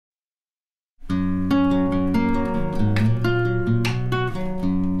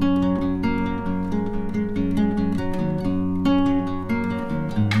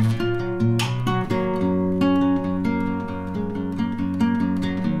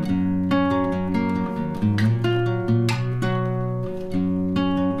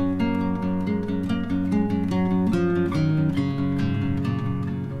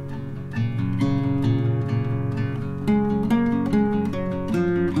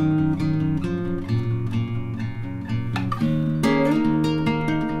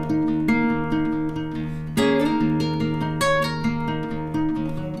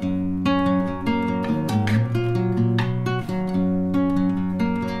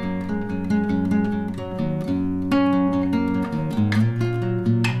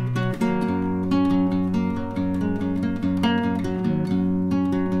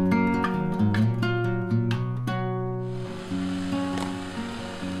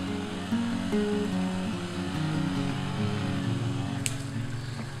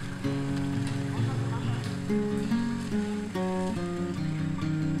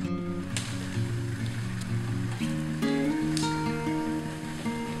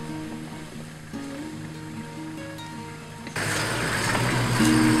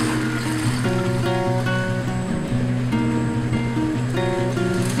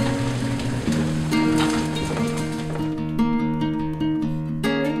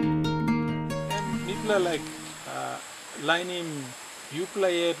Like line him, you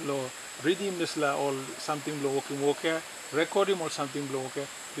play it, lo read him this la or something lo walking walker, record him or something lo walker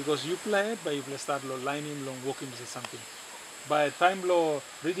because you play it, but you play start lo line him lo walking this something. By time lo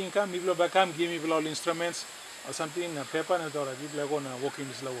reading come, you back come give me all instruments or something paper and or you play gonna walk him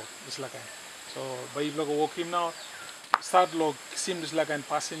this la walk this la kind. So by you go walk him now, start lo sim this la kind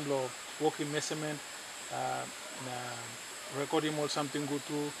passing lo walking measurement, record him or something go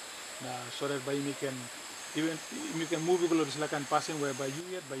through. So that by you can even you can move people like and passing where by you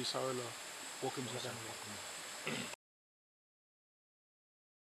yet by you saw walking like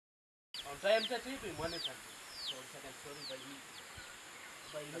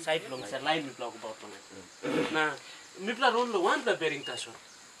side long sa line mi blog about na mi pla ron lo one pla bearing taso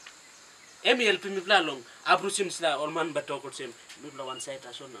MLP mi pla long abrusim sla orman batokot sem mi pla one side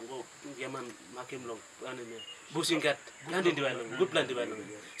taso nango yaman makim long anime busingat landing di long good plan di long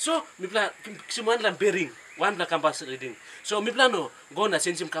so mi pla siman la bearing one pla campus reading so mi pla no go na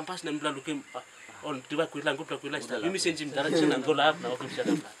sensim campus na mi pla looking on diwa kuilang go pla kuilang sta mi sensim direction and go lab na okay sa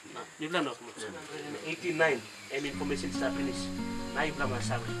mi pla no 89 information start finish na ibla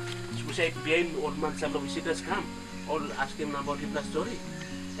masawi so say behind old man some of visitors come all ask him about the story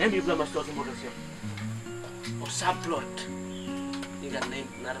ibla mas story model sem or subplot you got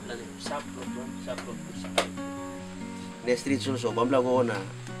name narabla name subplot Nestri so bambla go na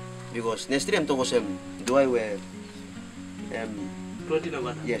because Nestri am to go sem do I wear 20 na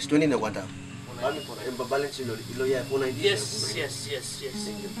wata yes 20 na wata em balance lo ya 490 yes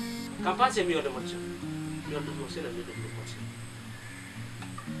campus mi ole macho mi ole mo sena mi ole macho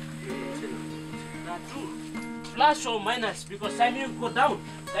plus or minus because time you go down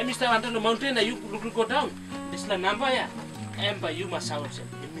time you stand on the mountain you look go down this la number ya and by you must sound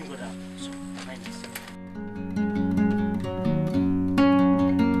you go down so minus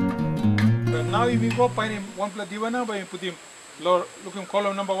now if you go find him one plus divana by put him looking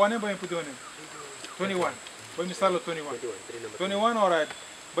column number 1 by put him 21 by me start 21 all right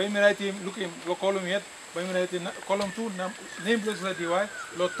by me write him look him lo column yet by me write column 2 name plus la dy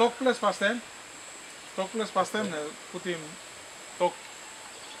lo talk plus past tense put him talk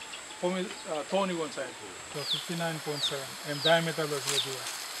for me Tony one side so 59.7 and diameter was la dy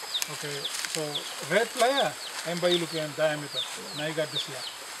okay so red player and by looking at diameter now you got this here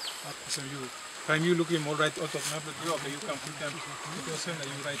so you time you look him all right out of number okay you can put them because then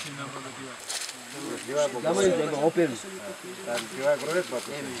you write in number the dy open and you are correct but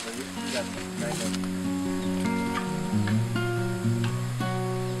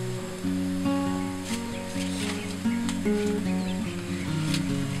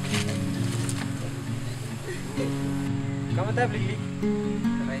Kamu tak beli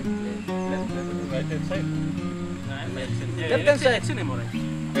right hand side left hand side sini mo right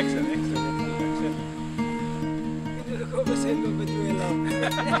excellent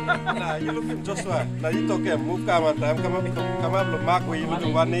nah you look him Joshua now you talk him move come up lo mark we you do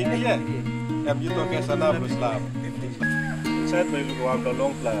 180 yeah you talk him sana plus lab inside by look one the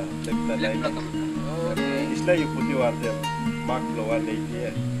long pla line okay isla you put you on them mark lo 180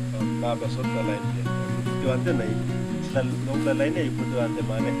 yeah na besot the line you want the line isla long pla line you put you on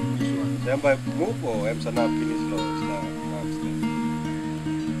them ane then by move or em sana finish lo isla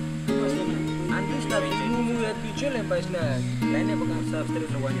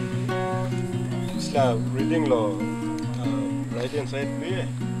Isla reading lo right hand side be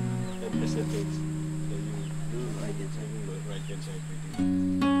and percentage you right hand side reading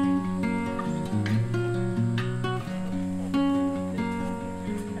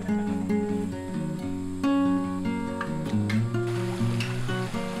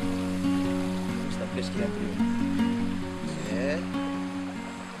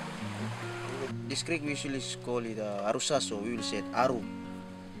This creek we usually call it Arusa, so we will say it Aru.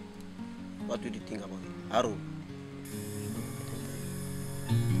 What do you think about it? Aru.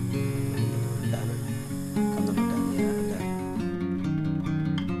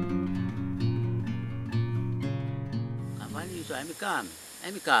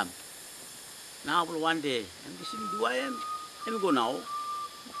 I'm calm. Now one day, I'm listening to I'm go now.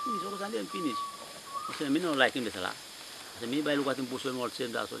 Finish all Sunday and finish. I said, I don't like him, Sa mi ba luka timpuson mo sen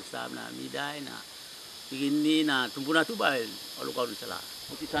da so stab na mi dai na ini na tumpuna tu ba luka un sala.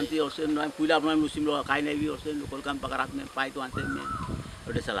 Uti santi o sen na puila na musim lo kai na vi o sen kol kan pakarat me pai tu anten me.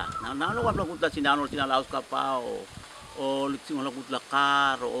 Ode sala. Na lo kapla kutla sinano sina laus kapa o litsing lo kutla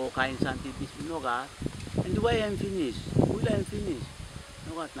kar o kain santi bis no ga. And the way I'm finished. Puila I'm finished.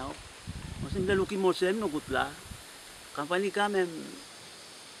 No gat now. O sen be luki mo sen no kutla. Company come and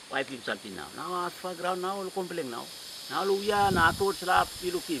 5 live something now. Now as far ground now complain now. Now luya na atot slap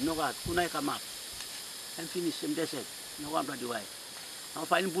iluki no gat kunai come up. And finish them desert. No one bloody way. Now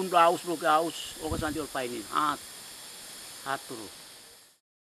find bun house look house o kasanti or find it. Hat turu.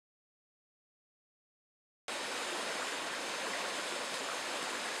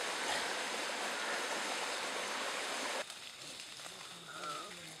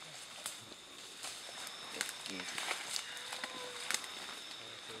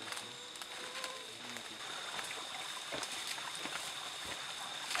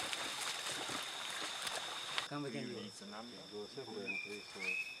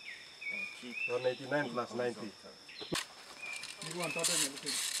 So 99 plus 90.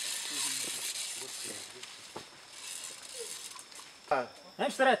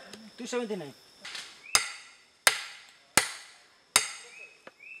 I'm straight. 279.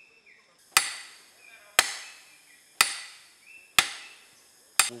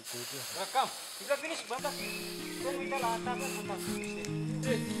 Come. You can finish, brother. Then we tell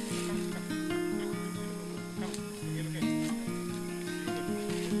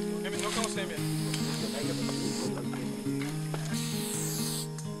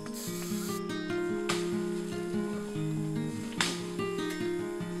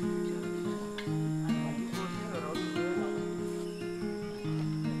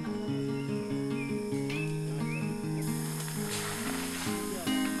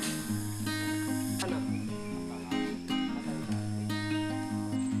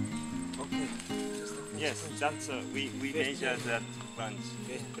Yes, that's we measure that branch.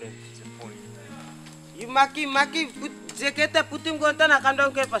 It's a point. You maki put jaketa putim gonta na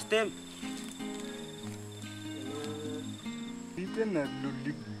kandong ke pastem. Itu na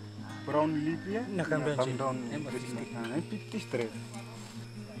lip brown lip ya. Nakam down. 50 straight.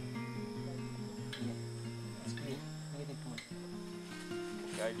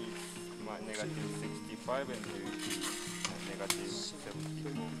 I did my negative 65 and you negative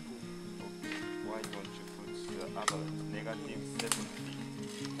 74. Why don't you put the other negative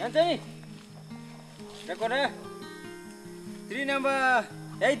 70? Anthony. Record 3 number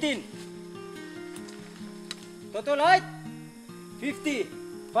 18. Total height 50.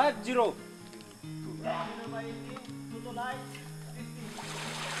 50. Total height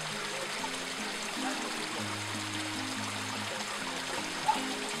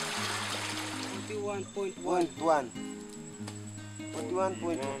 41.1.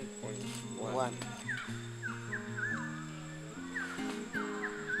 41.1.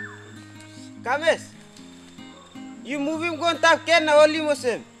 Kames, you moving gon tap ken na oli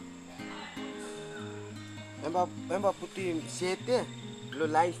mosem. Emba puti sete lo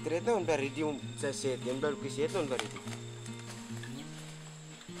line straight on the ready sa set emba ki set on the ready.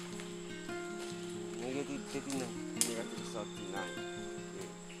 Negative 39. Negative 39.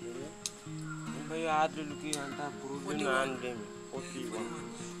 Emba yaad lo luki anta puru nan dem. 41.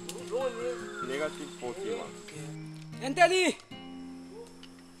 Negative 41. Anthony.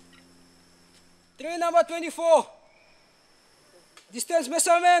 3 number 24. Distance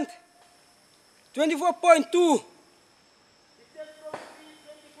measurement 24.2.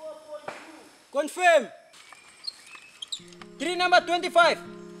 Confirm. 3 number 25.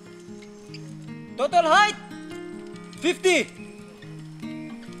 Total height 50.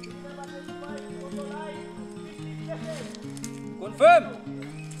 Confirm.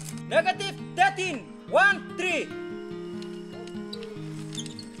 Negative 13. 1, 3.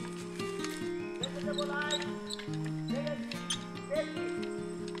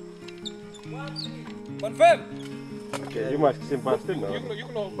 Confirm. Okay, you must seem faster now.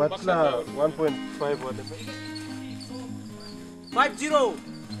 But 1.5 whatever. 50.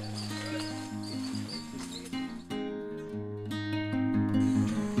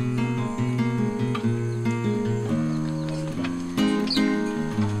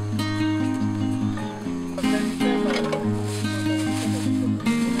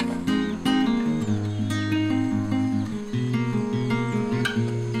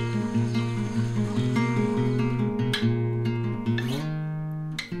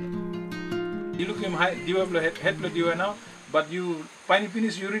 You look him high, head diwa now, but you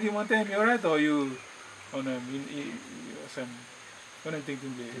finish you ready one time, you right or you on some When I'm thinking,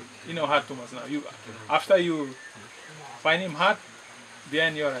 you know, hard too much now. You after you find him hard,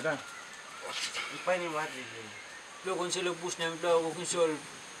 behind your head, huh? Find him hard. Lo konselo push na miplo ko konsol.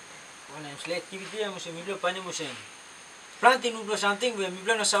 When I'm select activity mo se miplo pani mo sen. Planting miplo something we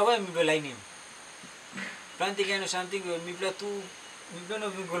miplo na sawa miplo line him. Planting ano something we miplo tu miplo no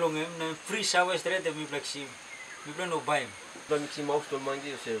vigolong em na free sawa straight miplo sim. Miplo no buy. Mipla mixi mouse tol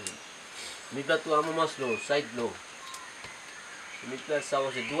mangi se. Mipla tu amo mas lo side lo. Mipla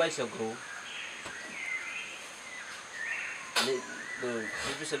sawa se dua isa grow.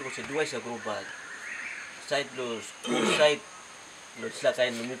 Mipla se lo se dua isa grow bad. Side lo side lo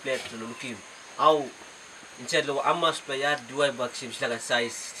silakan lo mipla lo lukim. Au instead lo amas playar dua baksim silakan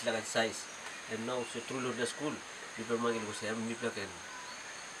size. And now se true lo the school. Mipla mangi lo se mipla kan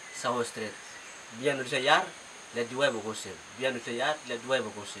sawa straight. Biar lo sayar le dua bagosem. Biar lo sayar le dua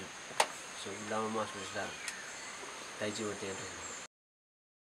bagosem. So lama mas besar. Taiji wote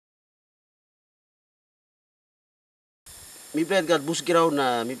Mipla gat bus ground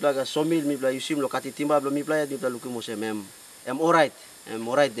na mipla ga somil mipla yusim lo kati timba blo mipla mipla luki mo sem em alright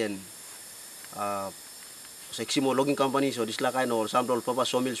then seksi mo logging company so disla kain or samdol papa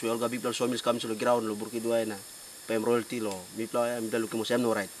somil so olga mipla somil kam so ground lo burki duai na pem royalty lo mipla luki mo sem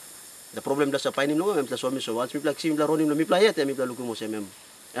no right the problem da sa painim no mipla somil so once mipla ksi mipla ronim lo mipla mipla luki mo sem em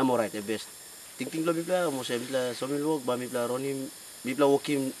alright the best ting lo mipla mo sem mipla somil work ba mipla ronim mipla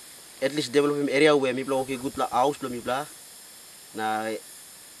working at least develop area where mipla working good la house lo mipla na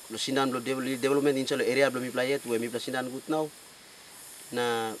lo sinan lo development in lo area belum miplayet we mipla sinan gut now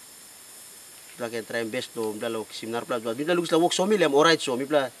na mipla can try best lo mipla lo seminar pla mipla lugis la work so milem alright so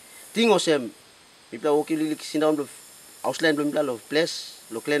mipla tingo sem mipla work li sinan lo ausland belum mipla lo place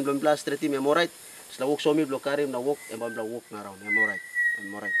lo clan belum mipla street team alright la work so mil lo karim na work mipla work na round alright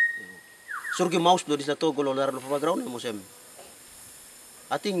surgi mouse lo disla to golo lar lo background mo sem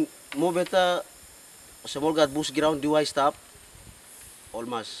I think mo beta semol gat bus ground diwai stop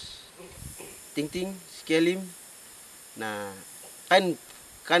almost ting scaling na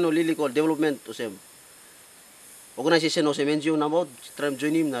kan lili ko development o sem organization o sem NGO na mod tram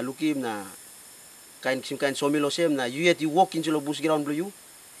join him na lukim na kain somil o sem na you walk into lo bus ground blue you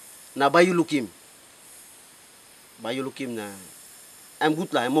na bayu lukim na I'm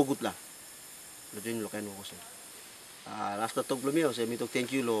good la mo good la lo join lo kain o sem last talk blue mi o sem ito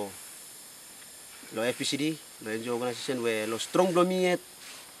thank you lo FPCD, lo NGO organization we lo strong blomiet,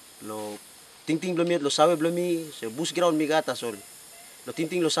 lo ting blomiet, lo sawe blomi, se bus ground mi gata sol. Lo ting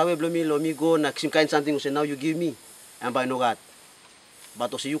lo sawe blomi, lo mi go na some kind something say now you give me, and by no gat.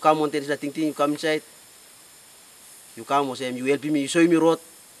 But also you come on there is ting you come inside, you come say you help me, you show me road,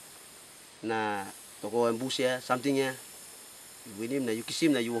 na toko and bus ya something ya, you win him na you kiss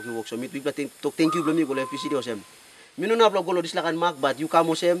him na you walk so me people thank you blomi go lo FPCD o sem. Mino na vlog go lo dislakan mark but you come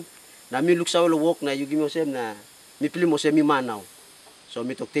o sem. Na mi look sa lo walk na you give me sem na mi pili mo sem mi manaw. So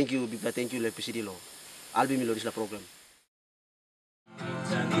mi talk thank you le PCD lo. Albi mi lo dis la program.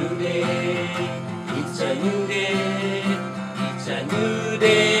 It's a new day. It's a new day. It's a new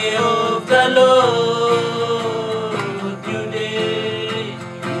day of the Lord. New day.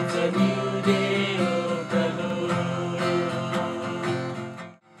 It's a new day of the Lord.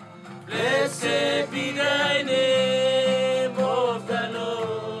 Blessed be thy name of the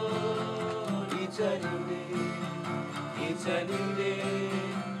Lord. It's a new day. It's a new day.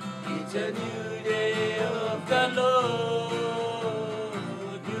 It's a new day of the Lord.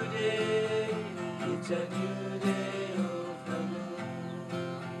 New day. It's a new